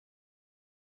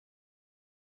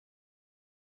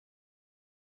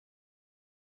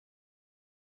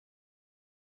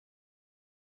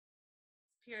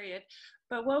period.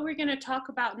 But what we're going to talk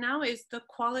about now is the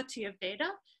quality of data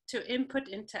to input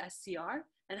into SCR.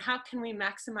 And how can we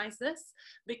maximize this?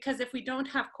 Because if we don't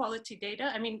have quality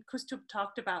data, I mean, Kustub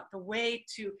talked about the way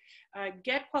to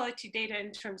get quality data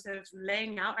in terms of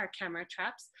laying out our camera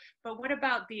traps, but what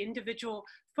about the individual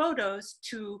photos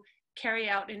to carry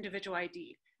out individual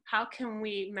ID? How can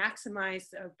we maximize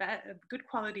good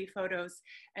quality photos?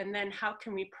 And then how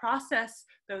can we process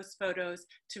those photos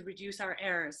to reduce our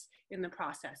errors in the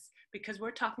process? Because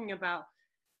we're talking about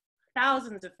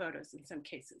thousands of photos in some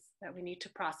cases that we need to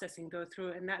process and go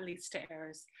through, and that leads to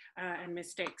errors and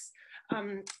mistakes.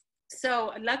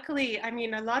 So luckily, I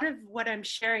mean, a lot of what I'm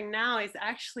sharing now has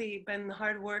actually been the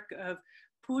hard work of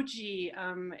Puji,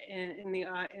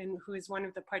 who is one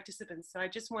of the participants. So I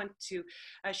just want to,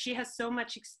 she has so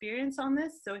much experience on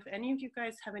this. So if any of you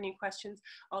guys have any questions,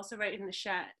 also write in the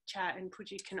chat, and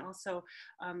Puji can also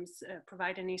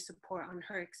provide any support on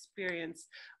her experience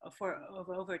of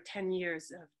over 10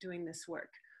 years of doing this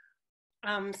work.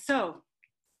 So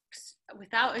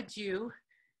without ado,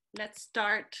 let's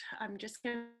start. I'm just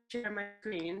going to share my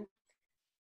screen.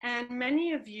 And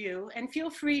many of you, and feel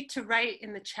free to write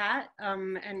in the chat,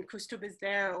 and Kustub is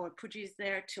there or Puji is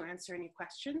there to answer any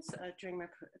questions during this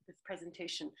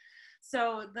presentation.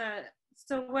 So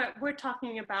what we're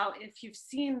talking about, if you've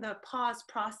seen the PAWS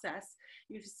process,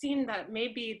 you've seen that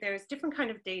maybe there's different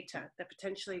kind of data that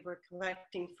potentially we're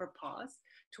collecting for PAWS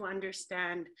to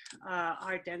understand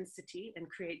our density and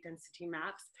create density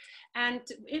maps. And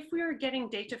if we are getting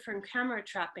data from camera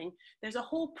trapping, there's a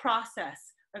whole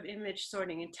process of image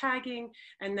sorting and tagging,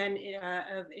 and then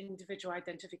of individual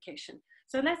identification.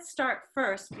 So let's start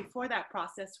first, before that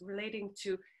process, relating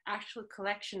to actual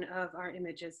collection of our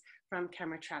images from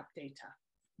camera trap data.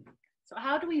 So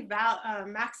how do we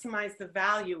maximize the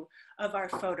value of our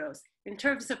photos in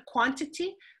terms of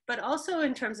quantity, but also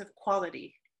in terms of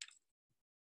quality?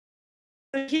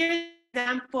 So here's an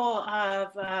example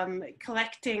of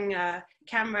collecting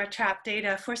camera trap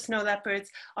data for snow leopards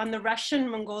on the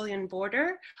Russian-Mongolian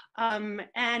border.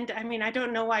 And I mean, I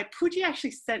don't know why Puji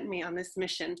actually sent me on this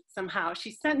mission somehow.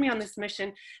 She sent me on this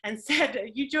mission and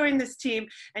said, you join this team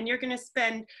and you're gonna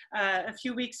spend a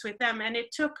few weeks with them. And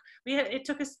it took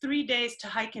us 3 days to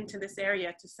hike into this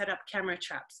area to set up camera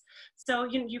traps. So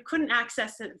you couldn't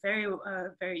access it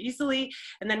very easily.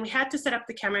 And then we had to set up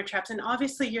the camera traps. And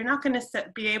obviously you're not gonna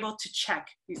be able to check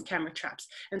these camera traps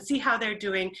and see how they're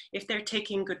doing, if they're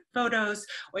taking good photos,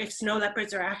 or if snow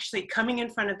leopards are actually coming in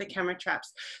front of the camera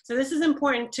traps. So this is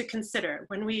important to consider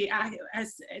when we,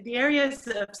 as the areas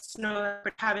of snow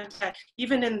leopard habitat,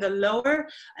 even in the lower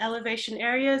elevation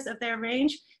areas of their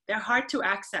range, they're hard to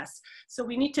access. So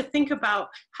we need to think about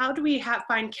how do we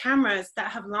find cameras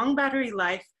that have long battery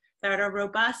life, that are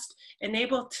robust and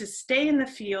able to stay in the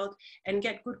field and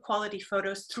get good quality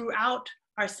photos throughout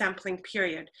our sampling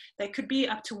period. That could be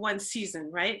up to 1 season,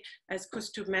 right? As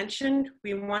Kustub mentioned,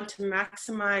 we want to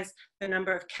maximize the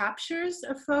number of captures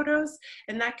of photos,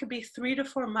 and that could be 3 to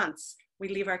 4 months we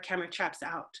leave our camera traps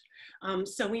out.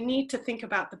 So we need to think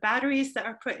about the batteries that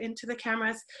are put into the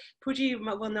cameras. Puji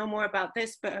will know more about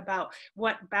this, but about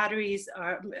what batteries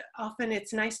are. Often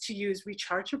it's nice to use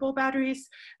rechargeable batteries,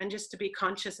 and just to be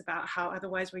conscious about how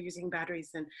otherwise we're using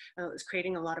batteries and it's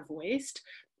creating a lot of waste.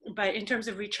 But in terms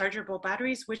of rechargeable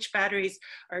batteries, which batteries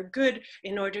are good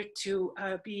in order to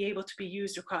be able to be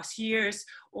used across years,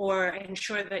 or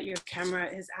ensure that your camera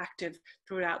is active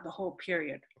throughout the whole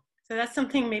period. So that's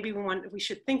something maybe we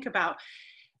should think about.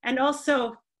 And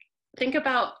also think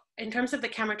about, in terms of the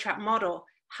camera trap model,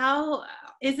 how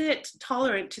is it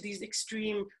tolerant to these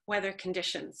extreme weather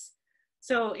conditions?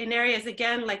 So in areas,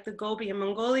 again, like the Gobi in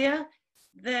Mongolia,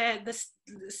 the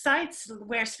sites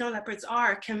where snow leopards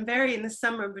are can vary in the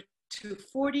summer to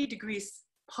 40 degrees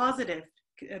positive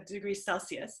degrees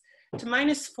Celsius to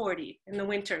 -40 in the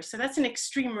winter. So that's an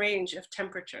extreme range of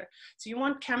temperature. So you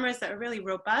want cameras that are really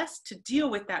robust to deal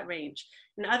with that range.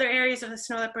 In other areas of the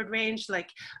snow leopard range, like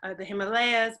the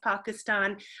Himalayas,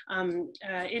 Pakistan,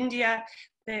 India,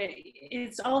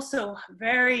 it's also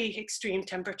very extreme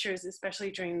temperatures,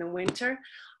 especially during the winter.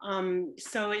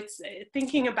 So it's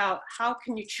thinking about how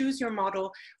can you choose your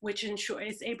model which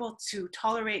is able to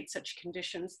tolerate such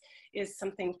conditions is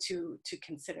something to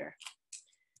consider.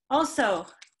 Also,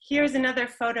 here's another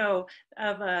photo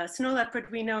of a snow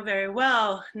leopard we know very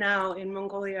well now in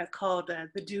Mongolia called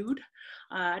the Dude.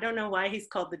 I don't know why he's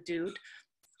called the Dude.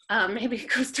 Maybe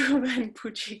Kustub and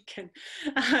Puji can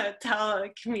tell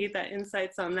me the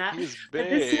insights on that. He's big. But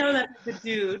this snow leopard, the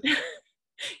Dude,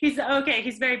 He's okay.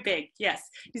 He's very big. Yes,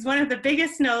 he's one of the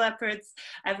biggest snow leopards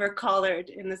ever collared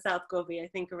in the South Gobi. I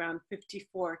think around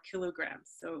 54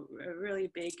 kilograms. So a really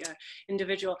big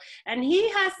individual. And he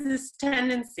has this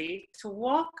tendency to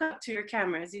walk up to your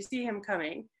camera as you see him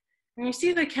coming, and you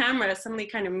see the camera suddenly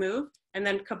kind of move, and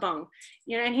then kabong.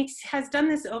 You know, and he has done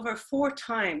this over 4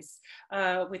 times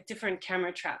with different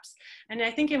camera traps. And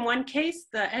I think in one case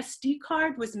the SD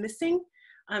card was missing.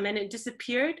 And it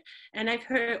disappeared. And I've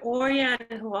heard Orion,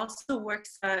 who also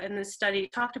works in this study,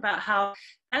 talked about how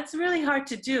that's really hard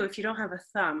to do if you don't have a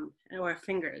thumb or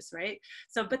fingers, right?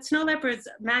 So, but snow leopards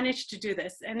manage to do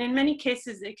this. And in many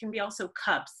cases, it can be also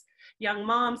cubs. Young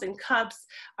moms and cubs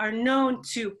are known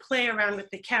to play around with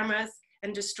the cameras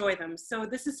and destroy them. So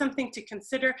this is something to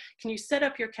consider. Can you set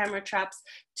up your camera traps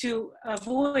to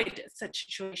avoid such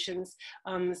situations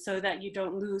so that you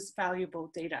don't lose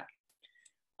valuable data?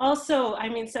 Also, I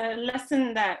mean, so a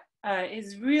lesson that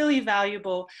is really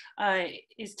valuable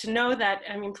is to know that,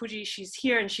 I mean, Puji, she's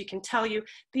here and she can tell you,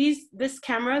 this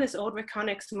camera, this old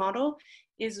Reconyx model,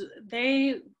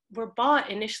 they were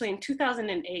bought initially in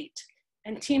 2008,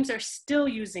 and teams are still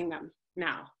using them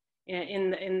now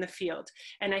in the field.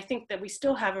 And I think that we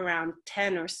still have around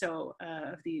 10 or so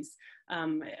of these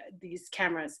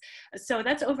cameras. So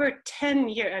that's over 10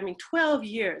 years, I mean, 12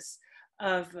 years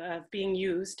of being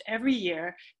used every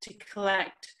year to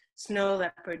collect snow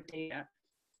leopard data.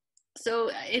 So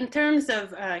in terms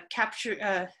of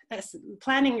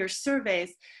planning your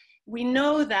surveys, we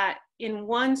know that in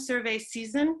one survey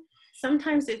season,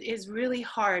 sometimes it is really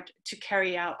hard to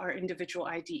carry out our individual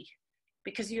ID,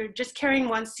 because you're just carrying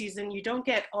one season. You don't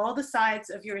get all the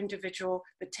sides of your individual,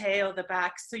 the tail, the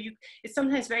back. So it's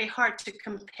sometimes very hard to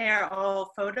compare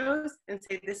all photos and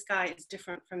say this guy is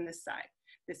different from this side.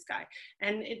 This guy.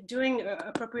 And doing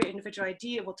appropriate individual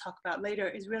ID, we'll talk about later,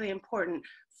 is really important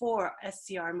for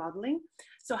SCR modeling.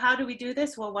 So how do we do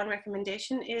this? Well, one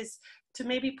recommendation is to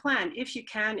maybe plan, if you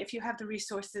can, if you have the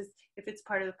resources, if it's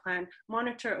part of the plan,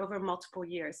 monitor over multiple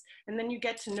years. And then you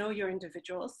get to know your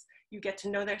individuals, you get to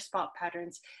know their spot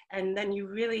patterns, and then you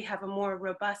really have a more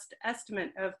robust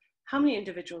estimate of how many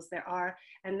individuals there are,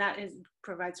 and that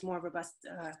provides more robust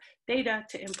data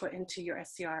to input into your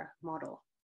SCR model.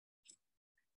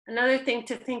 Another thing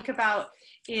to think about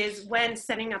is when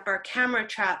setting up our camera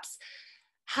traps,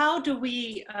 how do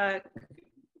we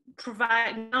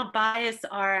bias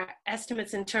our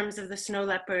estimates in terms of the snow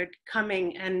leopard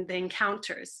coming and the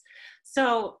encounters?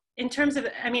 So in terms of,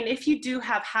 I mean, if you do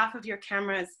have half of your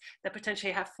cameras that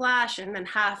potentially have flash and then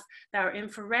half that are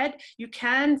infrared, you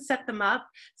can set them up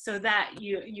so that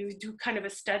you do kind of a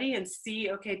study and see,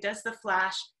 okay, does the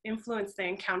flash influence the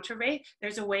encounter rate?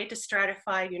 There's a way to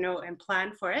stratify, you know, and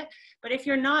plan for it. But if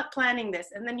you're not planning this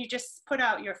and then you just put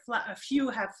out a few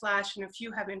have flash and a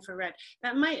few have infrared,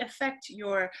 that might affect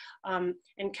your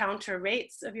encounter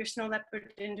rates of your snow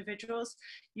leopard individuals.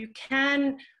 You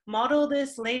can model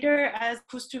this later, as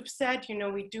Kustup said, you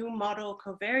know, we do model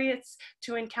covariates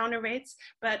to encounter rates,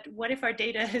 but what if our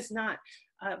data is not,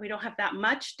 we don't have that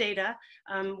much data?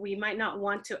 We might not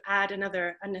want to add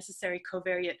another unnecessary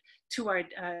covariate to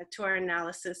our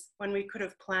analysis when we could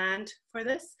have planned for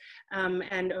this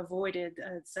and avoided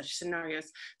such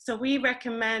scenarios. So we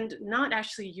recommend not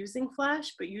actually using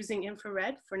flash, but using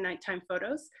infrared for nighttime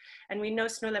photos. And we know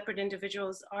snow leopard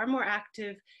individuals are more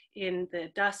active in the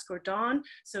dusk or dawn,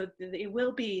 so it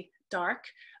will be dark.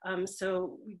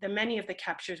 So many of the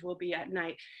captures will be at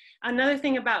night. Another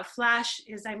thing about flash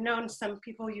is I've known some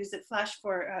people use it flash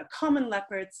for common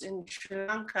leopards in Sri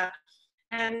Lanka,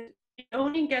 and it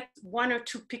only gets 1 or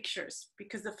 2 pictures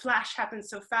because the flash happens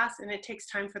so fast and it takes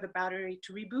time for the battery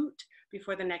to reboot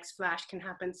before the next flash can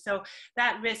happen. So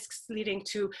that risks leading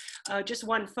to just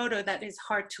one photo that is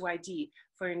hard to ID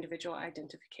for individual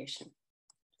identification.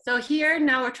 So here,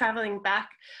 now we're traveling back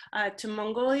to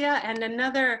Mongolia, and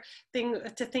another thing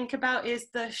to think about is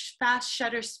the fast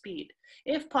shutter speed.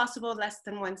 If possible, less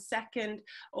than 1 second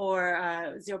or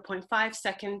 0.5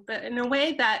 seconds, but in a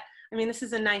way that, I mean, this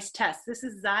is a nice test. This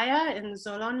is Zaya in the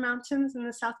Zolon Mountains in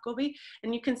the South Gobi,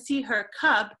 and you can see her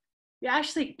cub. You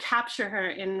actually capture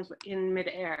her in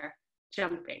midair,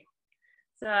 jumping.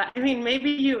 So, I mean,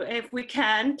 maybe if we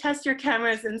can, test your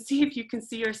cameras and see if you can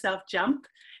see yourself jump.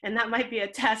 And that might be a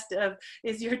test of,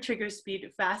 is your trigger speed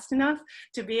fast enough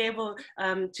to be able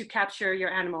to capture your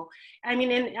animal? I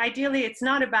mean, ideally, it's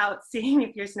not about seeing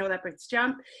if your snow leopards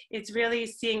jump. It's really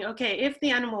seeing, okay, if the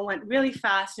animal went really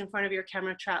fast in front of your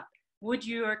camera trap, would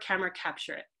your camera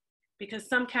capture it? because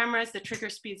some cameras, the trigger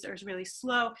speeds are really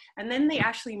slow, and then they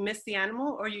actually miss the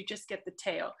animal, or you just get the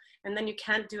tail, and then you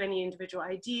can't do any individual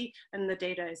ID and the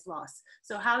data is lost.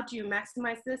 So how do you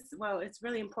maximize this? Well, it's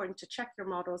really important to check your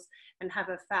models and have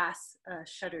a fast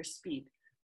shutter speed,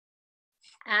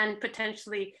 and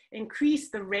potentially increase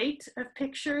the rate of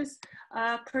pictures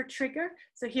per trigger.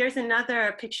 So here's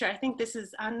another picture. I think this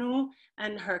is Anu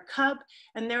and her cub,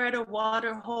 and they're at a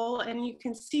water hole, and you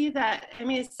can see that, I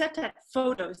mean, it's set at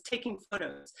photos, taking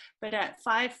photos, but at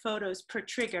 5 photos per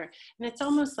trigger, and it's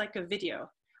almost like a video.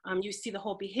 You see the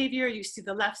whole behavior, you see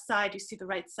the left side, you see the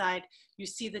right side, you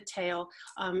see the tail,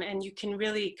 and you can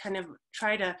really kind of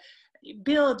try to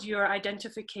build your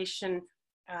identification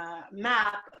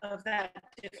map of the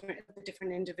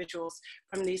different individuals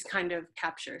from these kind of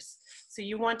captures. So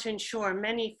you want to ensure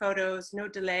many photos, no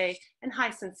delay, and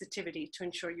high sensitivity to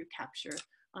ensure you capture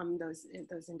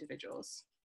those individuals.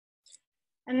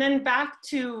 And then back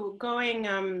to going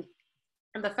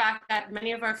the fact that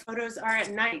many of our photos are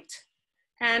at night,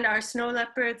 and our snow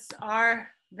leopards are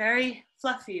very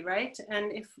fluffy, right?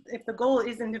 And if the goal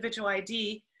is individual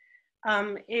ID,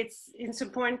 it's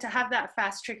important to have that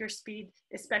fast trigger speed,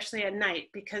 especially at night,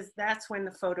 because that's when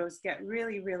the photos get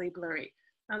really, really blurry.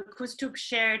 Kustub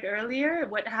shared earlier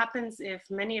what happens if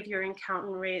many of your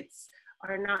encounter rates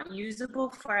are not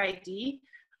usable for ID.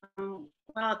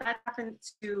 Well, that happened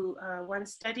to one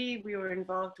study we were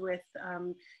involved with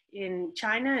in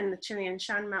China, in the Chilean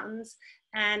Shan Mountains,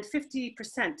 and 50%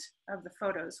 of the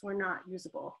photos were not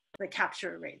usable. The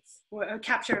capture rates,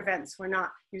 capture events were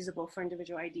not usable for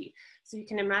individual ID. So you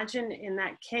can imagine in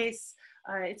that case,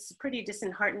 it's pretty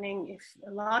disheartening if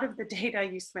a lot of the data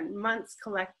you spent months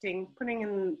collecting,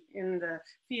 putting in the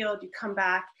field, you come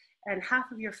back and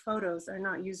half of your photos are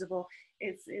not usable.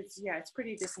 It's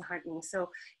pretty disheartening. So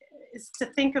it's to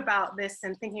think about this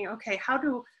and thinking, okay, how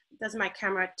does my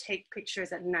camera take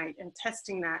pictures at night, and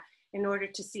testing that in order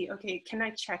to see, okay, can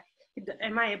I check,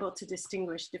 am I able to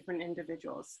distinguish different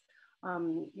individuals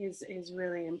is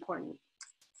really important.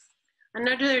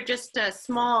 Another just a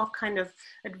small kind of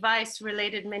advice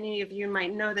related, many of you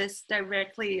might know this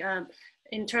directly,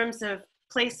 in terms of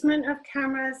placement of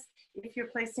cameras. If you're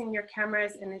placing your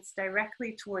cameras and it's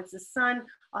directly towards the sun,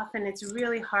 often it's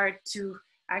really hard to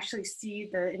actually see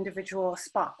the individual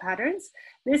spot patterns.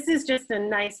 This is just a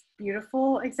nice,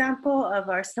 beautiful example of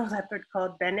our snow leopard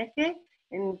called Beneke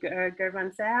in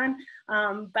Gervansehan.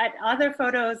 But other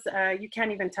photos, you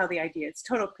can't even tell the idea. It's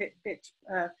total pitch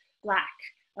black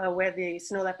where the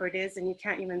snow leopard is, and you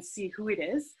can't even see who it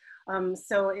is.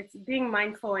 So it's being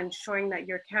mindful and ensuring that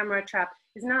your camera trap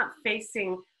is not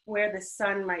facing where the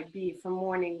sun might be from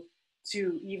morning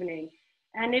to evening.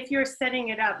 And if you're setting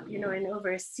it up, you know, in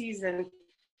over a season,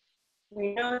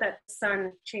 we know that the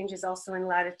sun changes also in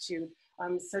latitude.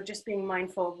 So just being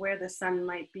mindful of where the sun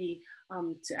might be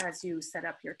as you set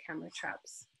up your camera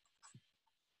traps.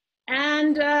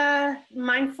 And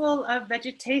mindful of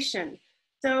vegetation.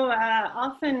 So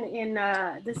often in,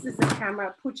 this is a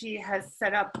camera Puji has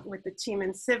set up with the team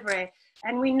in Sivre,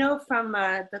 and we know from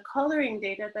the coloring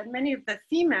data that many of the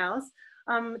females,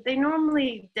 they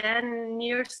normally den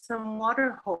near some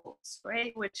water holes,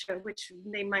 right? Which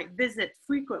they might visit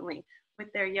frequently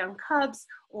with their young cubs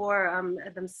or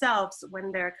themselves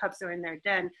when their cubs are in their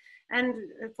den. And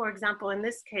for example, in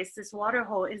this case, this water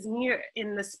hole is near,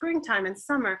 in the springtime and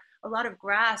summer, a lot of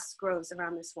grass grows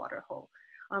around this water hole.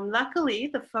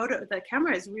 Luckily, the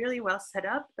camera is really well set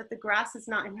up, but the grass is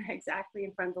not exactly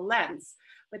in front of the lens.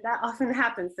 But that often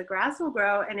happens. The grass will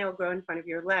grow and it will grow in front of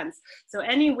your lens. So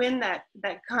any wind that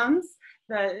comes,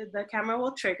 the camera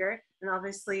will trigger, and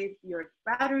obviously your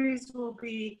batteries will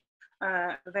be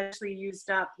eventually used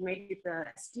up. Maybe the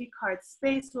SD card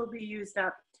space will be used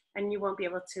up, and you won't be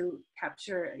able to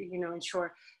capture, you know,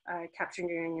 ensure capturing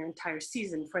during your entire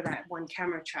season for that one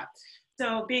camera trap.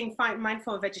 So being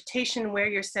mindful of vegetation, where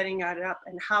you're setting it up,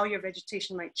 and how your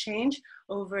vegetation might change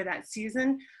over that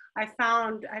season. We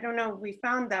found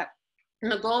that in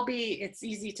the Gobi, it's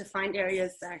easy to find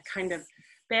areas that are kind of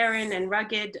barren and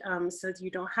rugged, so you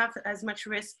don't have as much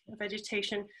risk of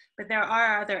vegetation. But there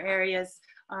are other areas,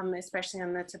 especially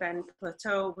on the Tibetan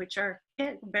Plateau, which are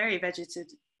very vegetative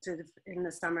in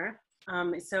the summer.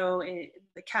 The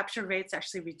capture rates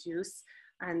actually reduce,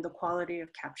 and the quality of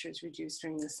capture is reduced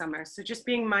during the summer. So just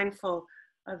being mindful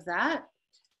of that.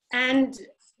 And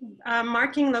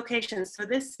marking locations. So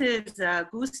this is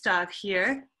Gustav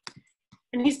here,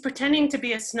 and he's pretending to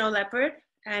be a snow leopard,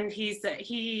 and he's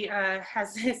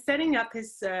setting up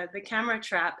his the camera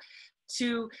trap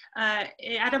to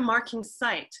at a marking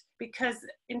site, because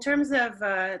in terms of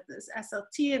this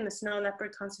SLT and the Snow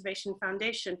Leopard Conservation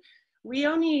Foundation, we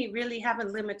only really have a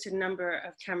limited number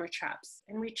of camera traps,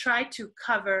 and we try to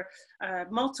cover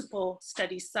multiple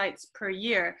study sites per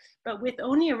year, but with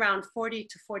only around 40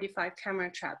 to 45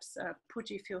 camera traps.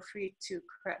 Pooji, feel free to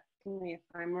correct me if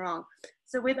I'm wrong.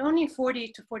 So with only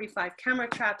 40 to 45 camera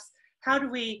traps, how do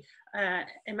we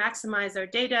maximize our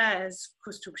data, as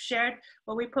Kustub shared?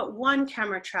 Well, we put one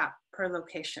camera trap per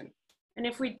location. And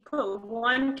if we put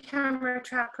one camera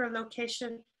trap per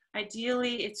location,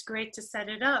 ideally, it's great to set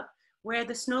it up where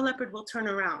the snow leopard will turn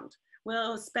around.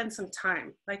 We'll spend some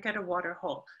time, like at a water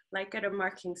hole, like at a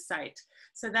marking site,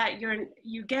 so that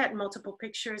you get multiple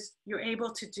pictures, you're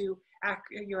able to do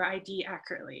your ID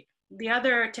accurately. The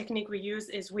other technique we use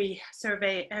is we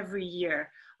survey every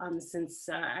year, since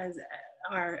as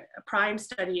our prime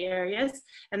study areas,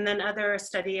 and then other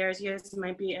study areas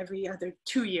might be every other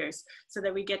 2 years, so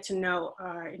that we get to know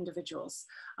our individuals.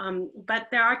 But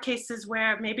there are cases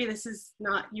where maybe this is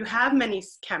not, you have many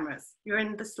cameras, you're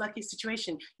in this lucky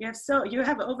situation, you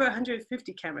have over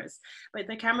 150 cameras, but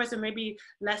the cameras are maybe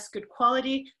less good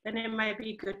quality, then it might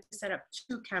be good to set up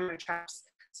 2 camera traps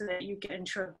so that you can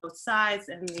ensure both sides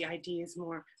and the ID is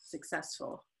more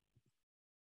successful.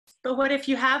 But what if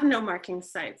you have no marking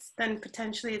sites? Then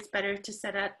potentially it's better to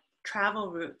set up travel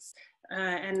routes.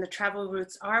 And the travel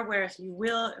routes are where you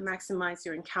will maximize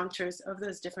your encounters of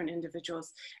those different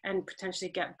individuals and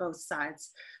potentially get both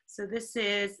sides. So this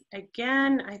is,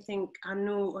 again, I think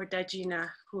Anu or Dajina,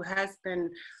 who has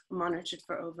been monitored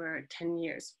for over 10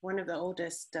 years, one of the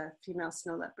oldest female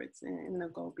snow leopards in the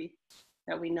Gobi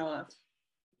that we know of.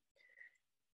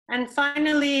 And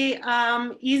finally,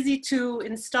 easy to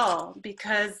install,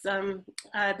 because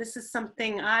this is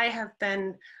something I have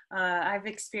been, I've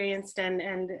experienced, and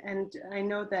I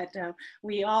know that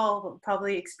we all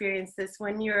probably experience this.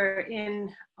 When you're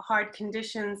in hard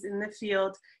conditions in the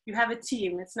field, you have a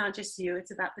team. It's not just you,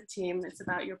 it's about the team, it's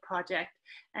about your project.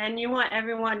 And you want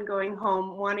everyone going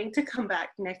home wanting to come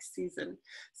back next season.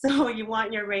 So you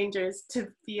want your rangers to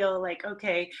feel like,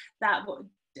 okay,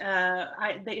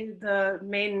 the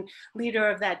main leader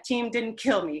of that team didn't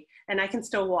kill me and I can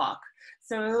still walk.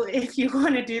 So if you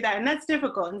want to do that, and that's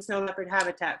difficult in snow leopard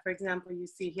habitat, for example, you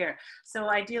see here. So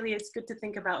ideally it's good to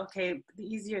think about, okay, the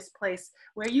easiest place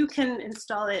where you can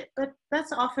install it, but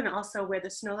that's often also where the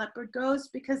snow leopard goes,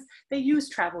 because they use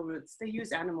travel routes, they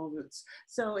use animal routes.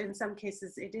 So in some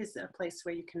cases it is a place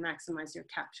where you can maximize your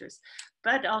captures,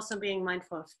 but also being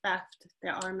mindful of theft.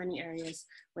 There are many areas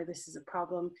where this is a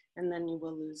problem, and then you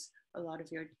will lose a lot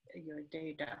of your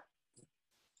data.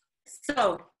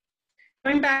 So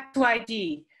going back to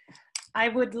ID, I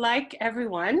would like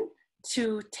everyone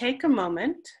to take a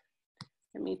moment.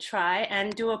 Let me try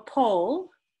and do a poll.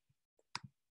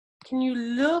 Can you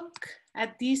look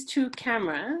at these 2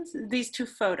 cameras, these 2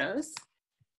 photos,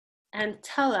 and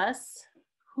tell us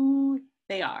who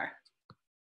they are?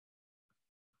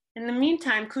 In the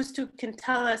meantime, Kustub can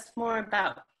tell us more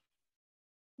about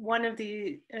one of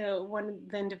the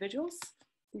individuals,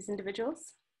 these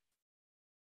individuals.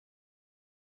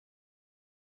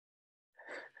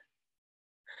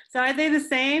 So are they the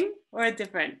same or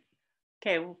different?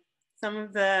 Okay, some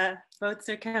of the votes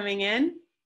are coming in.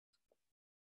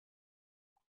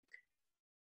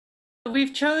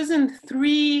 We've chosen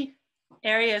 3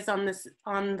 areas on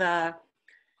the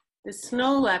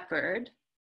snow leopard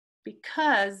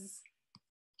because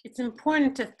it's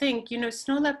important to think,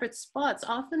 snow leopard spots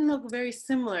often look very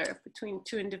similar between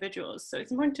 2 individuals. So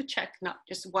it's important to check not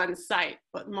just one site,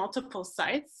 but multiple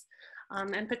sites.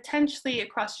 And potentially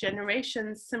across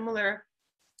generations, similar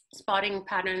spotting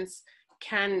patterns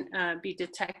can be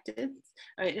detected.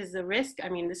 Is a risk. I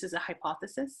mean, this is a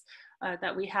hypothesis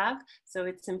that we have. So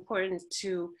it's important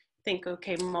to think,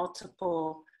 okay,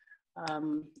 multiple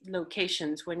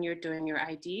locations when you're doing your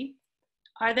ID.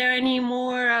 Are there any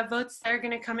more votes that are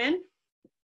going to come in?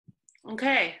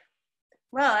 Okay,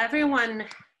 well, everyone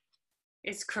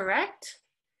is correct.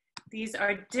 These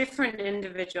are different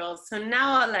individuals. So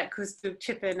now I'll let Kustub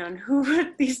chip in on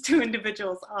who these 2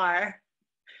 individuals are.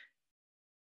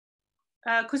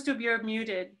 Kustub, you're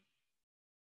muted.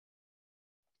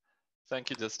 Thank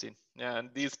you, Justine. Yeah,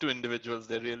 and these 2 individuals,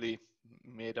 they really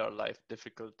made our life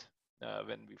difficult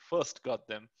when we first got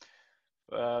them.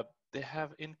 They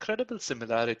have incredible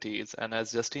similarities. And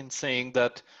as Justine's saying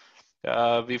that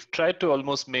we've tried to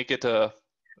almost make it a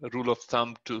rule of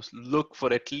thumb to look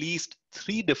for at least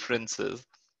 3 differences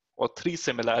or 3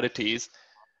 similarities,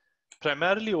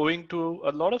 primarily owing to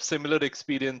a lot of similar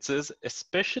experiences,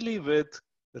 especially with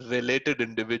related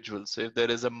individuals. So if there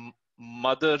is a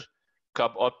mother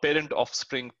cub or parent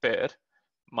offspring pair,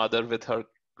 mother with her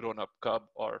grown-up cub,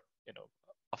 or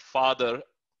a father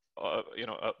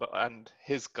and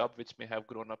his cub, which may have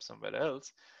grown up somewhere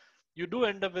else, you do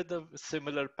end up with the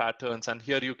similar patterns. And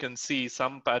here you can see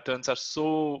some patterns are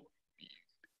so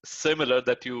similar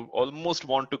that you almost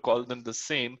want to call them the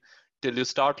same till you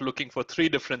start looking for three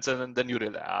differences, and then you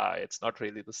realize, it's not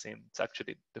really the same. It's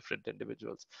actually different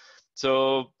individuals.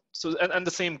 And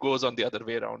the same goes on the other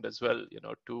way around as well.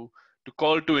 To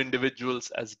call two individuals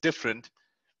as different,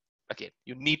 again,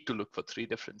 you need to look for three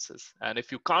differences. And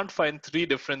if you can't find three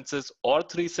differences or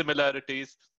three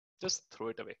similarities, just throw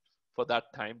it away for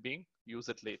that time being. Use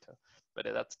it later. But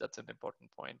that's an important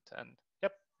point. And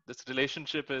yep, this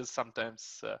relationship is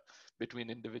sometimes between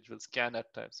individuals can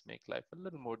at times make life a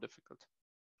little more difficult.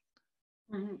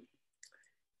 Mm-hmm.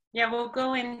 Yeah, we'll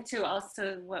go into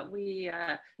also what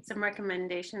some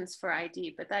recommendations for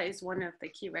ID, but that is one of the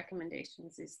key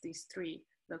recommendations, is these three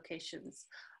locations.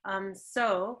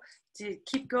 So to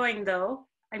keep going though,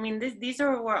 I mean, these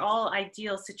were all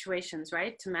ideal situations,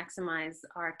 right? To maximize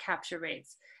our capture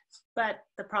rates. But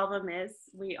the problem is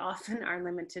we often are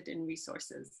limited in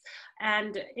resources.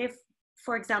 And if,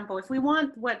 for example, if we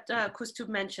want what Kustub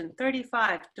mentioned,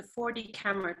 35 to 40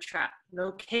 camera trap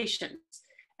locations,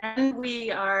 and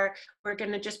we're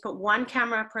going to just put one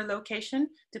camera per location,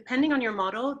 depending on your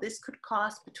model, this could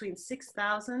cost between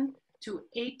 $6,000 to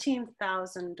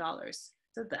 $18,000.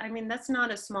 So I mean, that's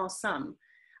not a small sum.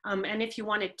 And if you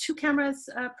wanted 2 cameras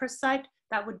per site,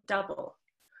 that would double.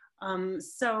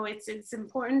 So it's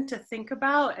important to think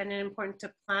about and important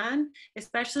to plan,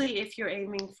 especially if you're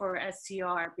aiming for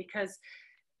SCR, because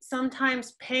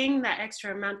sometimes paying that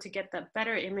extra amount to get the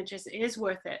better images is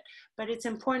worth it, but it's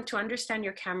important to understand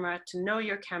your camera, to know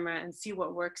your camera, and see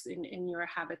what works in your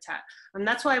habitat. And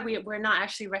that's why we're not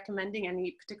actually recommending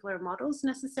any particular models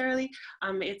necessarily.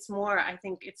 It's more, I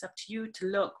think it's up to you to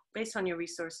look based on your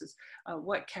resources,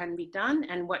 what can be done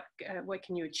and what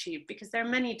can you achieve, because there are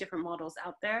many different models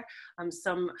out there,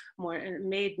 some more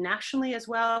made nationally as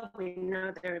well. We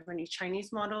know there are many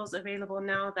Chinese models available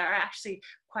now that are actually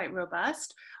quite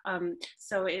robust. And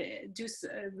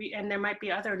there might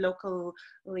be other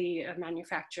locally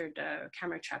manufactured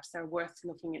camera traps that are worth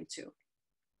looking into.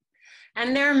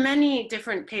 And there are many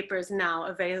different papers now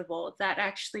available that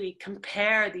actually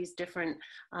compare these different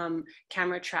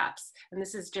camera traps. And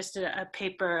this is just a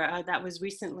paper that was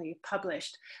recently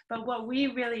published. But what we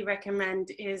really recommend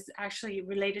is actually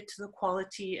related to the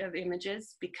quality of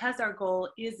images, because our goal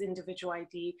is individual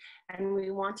ID and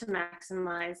we want to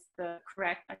maximize the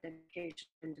correct identification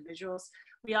of individuals.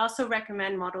 We also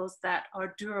recommend models that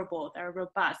are durable, that are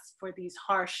robust for these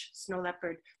harsh snow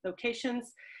leopard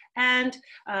locations. And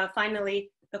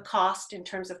finally, the cost, in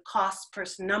terms of cost per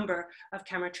number of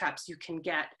camera traps you can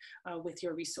get with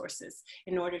your resources,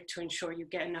 in order to ensure you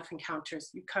get enough encounters,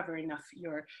 you cover enough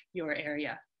your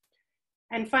area.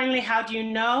 And finally, how do you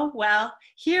know? Well,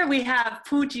 here we have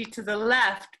Fuji to the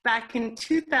left, back in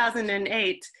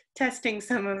 2008, testing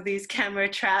some of these camera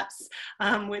traps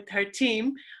with her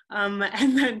team.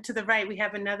 And then to the right, we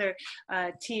have another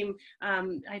team,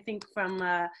 I think from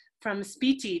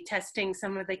Spiti, testing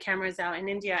some of the cameras out in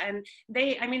India. And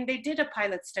they did a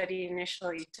pilot study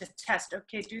initially to test,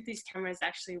 okay, do these cameras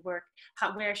actually work?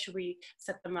 Where should we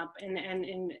set them up?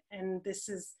 And this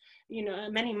is,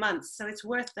 many months. So it's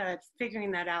worth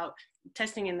figuring that out,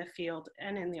 testing in the field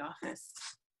and in the office.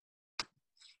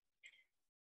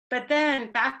 But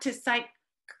then back to site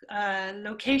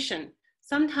location.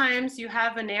 Sometimes you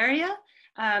have an area.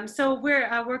 So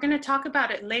we're going to talk about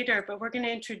it later, but we're going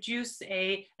to introduce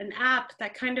an app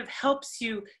that kind of helps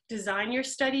you design your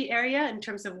study area in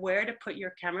terms of where to put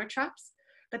your camera traps.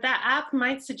 But that app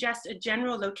might suggest a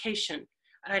general location.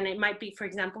 And it might be, for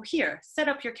example, here, set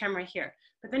up your camera here.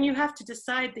 But then you have to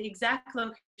decide the exact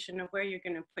location of where you're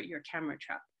going to put your camera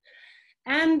trap.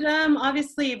 And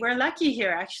obviously, we're lucky here,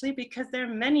 actually, because there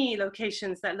are many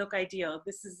locations that look ideal.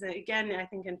 This is, again, I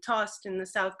think in Tost in the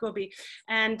South Gobi.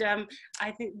 And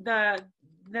I think the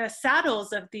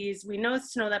saddles of these, we know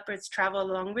snow leopards travel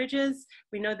along ridges.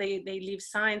 We know they leave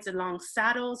signs along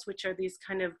saddles, which are these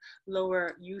kind of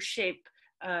lower U-shaped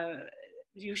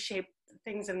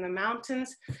things in the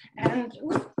mountains.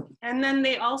 And then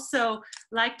they also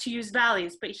like to use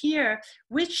valleys. But here,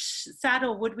 which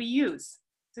saddle would we use?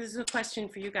 This is a question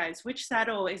for you guys. Which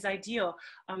saddle is ideal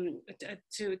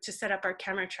to set up our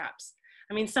camera traps?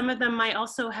 I mean, some of them might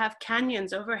also have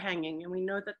canyons overhanging, and we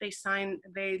know that they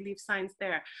leave signs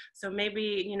there. So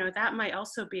maybe, that might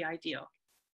also be ideal.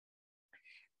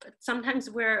 But sometimes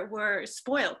we're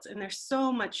spoiled and there's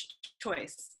so much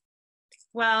choice.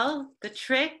 Well, the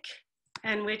trick,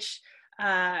 and which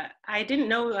I didn't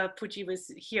know Pooji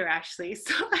was here actually,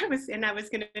 so I was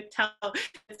going to tell.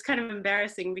 It's kind of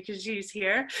embarrassing because she's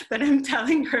here, but I'm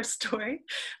telling her story.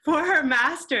 For her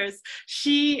master's,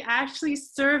 she actually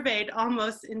surveyed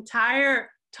almost entire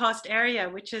Tost area,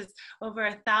 which is over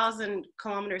 1,000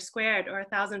 kilometers squared or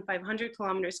 1,500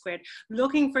 kilometers squared,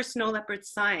 looking for snow leopard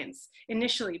signs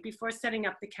initially before setting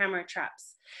up the camera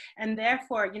traps. And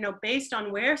therefore, you know, based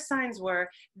on where signs were,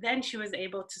 then she was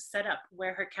able to set up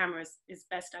where her camera is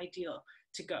best ideal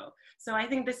to go. So I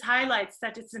think this highlights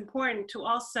that it's important to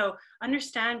also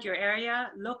understand your area,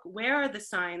 look, where are the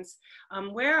signs,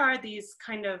 where are these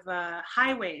kind of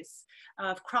highways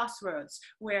of crossroads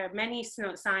where many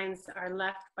signs are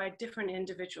left by different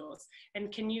individuals,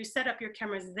 and can you set up your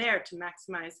cameras there to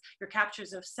maximize your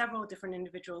captures of several different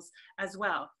individuals as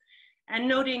well. And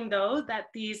noting though that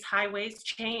these highways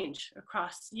change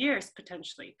across years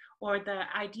potentially, or the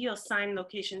ideal sign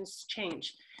locations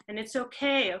change. And it's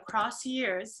okay across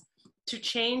years to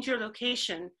change your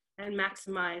location and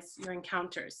maximize your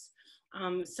encounters.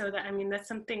 So that, I mean, that's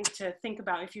something to think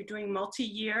about. If you're doing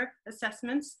multi-year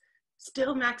assessments,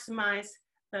 still maximize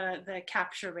the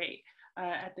capture rate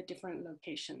at the different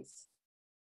locations.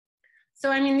 So,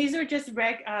 I mean, these are just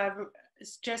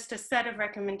a set of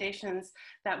recommendations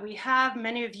that we have.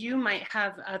 Many of you might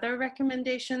have other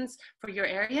recommendations for your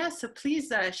area, so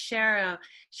please share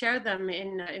them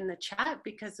in the chat,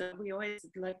 because we always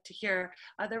like to hear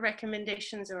other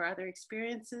recommendations or other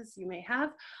experiences you may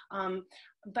have.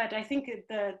 But I think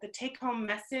the take-home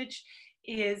message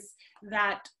is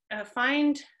that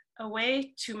find a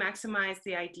way to maximize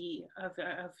the ID of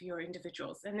your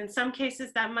individuals, and in some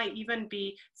cases that might even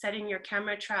be setting your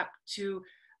camera trap to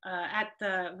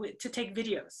take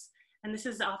videos. And this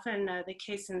is often the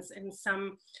case in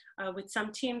some, with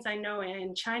some teams. I know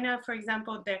in China, for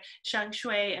example,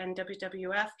 Shangshui and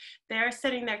WWF, they're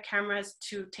setting their cameras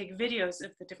to take videos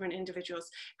of the different individuals,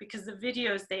 because the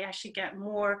videos, they actually get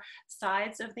more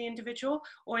sides of the individual,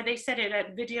 or they set it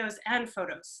at videos and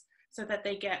photos, so that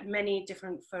they get many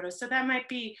different photos. So that might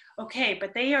be okay,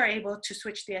 but they are able to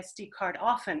switch the SD card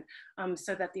often,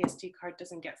 so that the SD card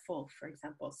doesn't get full, for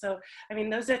example. So, I mean,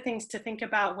 those are things to think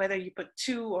about, whether you put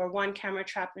 2 or 1 camera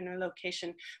trap in a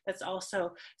location. That's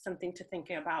also something to think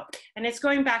about. And it's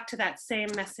going back to that same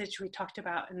message we talked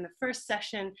about in the first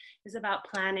session, is about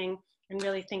planning and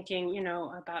really thinking, you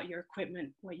know, about your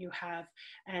equipment, what you have,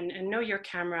 and know your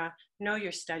camera, know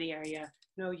your study area,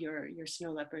 know your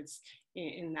snow leopards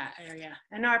in that area.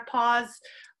 And our PAWS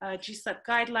GSLEP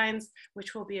guidelines,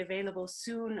 which will be available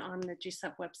soon on the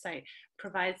GSLEP website,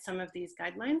 provide some of these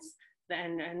guidelines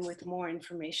and with more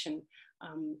information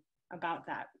about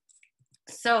that.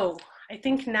 So I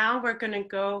think now we're going to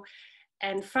go,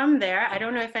 and from there, I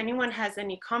don't know if anyone has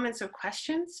any comments or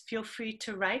questions, feel free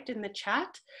to write in the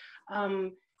chat.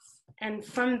 And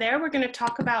from there, we're going to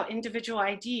talk about individual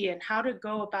ID and how to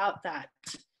go about that.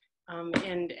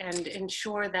 And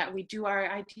ensure that we do our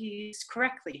IDs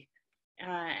correctly,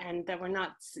 and that we're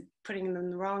not putting the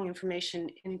wrong information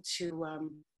into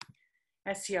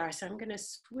SCR. So I'm going to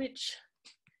switch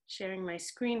sharing my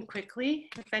screen quickly.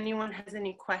 If anyone has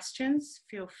any questions,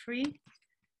 feel free.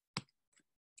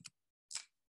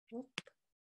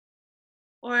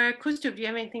 Or Kustub, do you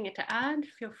have anything to add?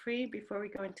 Feel free before we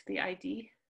go into the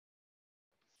ID.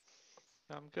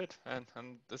 I'm good, and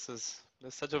there's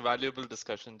such a valuable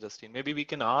discussion, Justine. Maybe we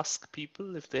can ask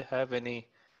people if they have any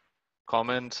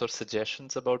comments or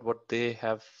suggestions about what they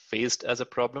have faced as a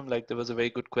problem. Like, there was a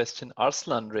very good question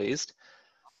Arslan raised.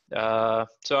 So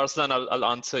Arslan, I'll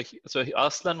answer. So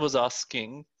Arslan was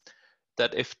asking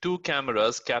that if 2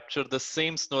 cameras capture the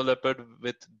same snow leopard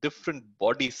with different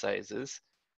body sizes,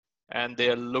 and they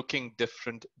are looking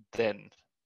different then.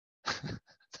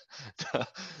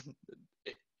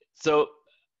 So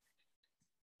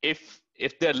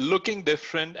if they're looking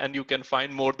different and you can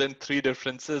find more than 3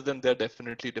 differences, then they're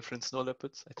definitely different snow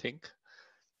leopards, I think.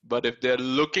 But if they're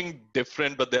looking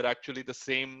different, but they're actually the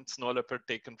same snow leopard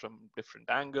taken from different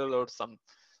angle, or some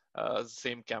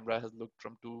same camera has looked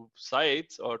from 2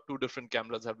 sides, or 2 different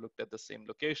cameras have looked at the same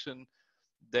location,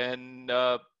 then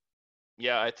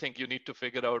yeah, I think you need to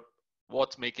figure out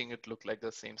what's making it look like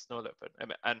the same snow leopard.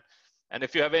 And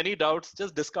if you have any doubts,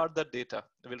 just discard that data.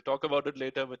 We'll talk about it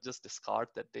later, but just discard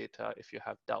that data if you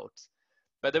have doubts.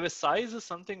 By the way, size is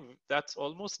something that's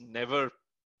almost never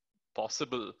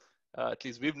possible. At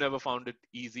least we've never found it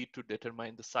easy to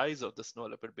determine the size of the snow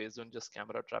leopard based on just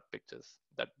camera trap pictures.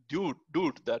 That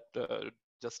dude that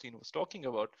Justine was talking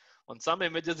about, on some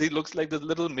images, he looks like this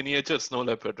little miniature snow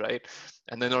leopard, right?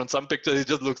 And then on some pictures, he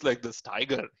just looks like this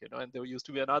tiger, you know. And there used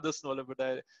to be another snow leopard,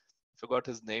 I forgot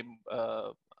his name.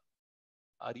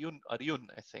 Arjun,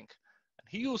 I think. And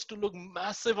he used to look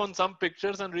massive on some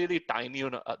pictures and really tiny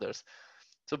on others.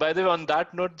 So by the way, on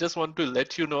that note, just want to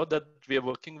let you know that we are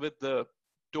working with the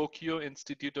Tokyo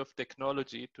Institute of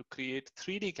Technology to create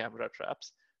 3D camera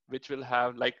traps, which will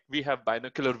have, like we have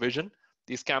binocular vision.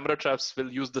 These camera traps will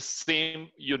use the same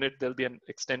unit. There'll be an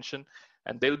extension,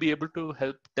 and they'll be able to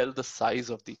help tell the size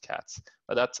of the cats.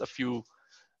 But that's a few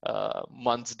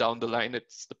months down the line.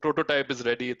 It's the prototype is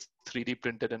ready. It's 3D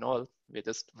printed and all. We're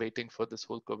just waiting for this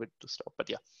whole COVID to stop. But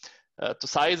yeah, to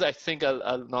size, I think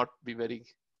I'll not be very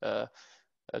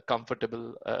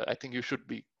comfortable. I think you should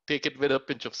take it with a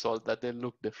pinch of salt that they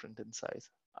look different in size,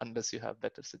 unless you have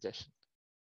better suggestion.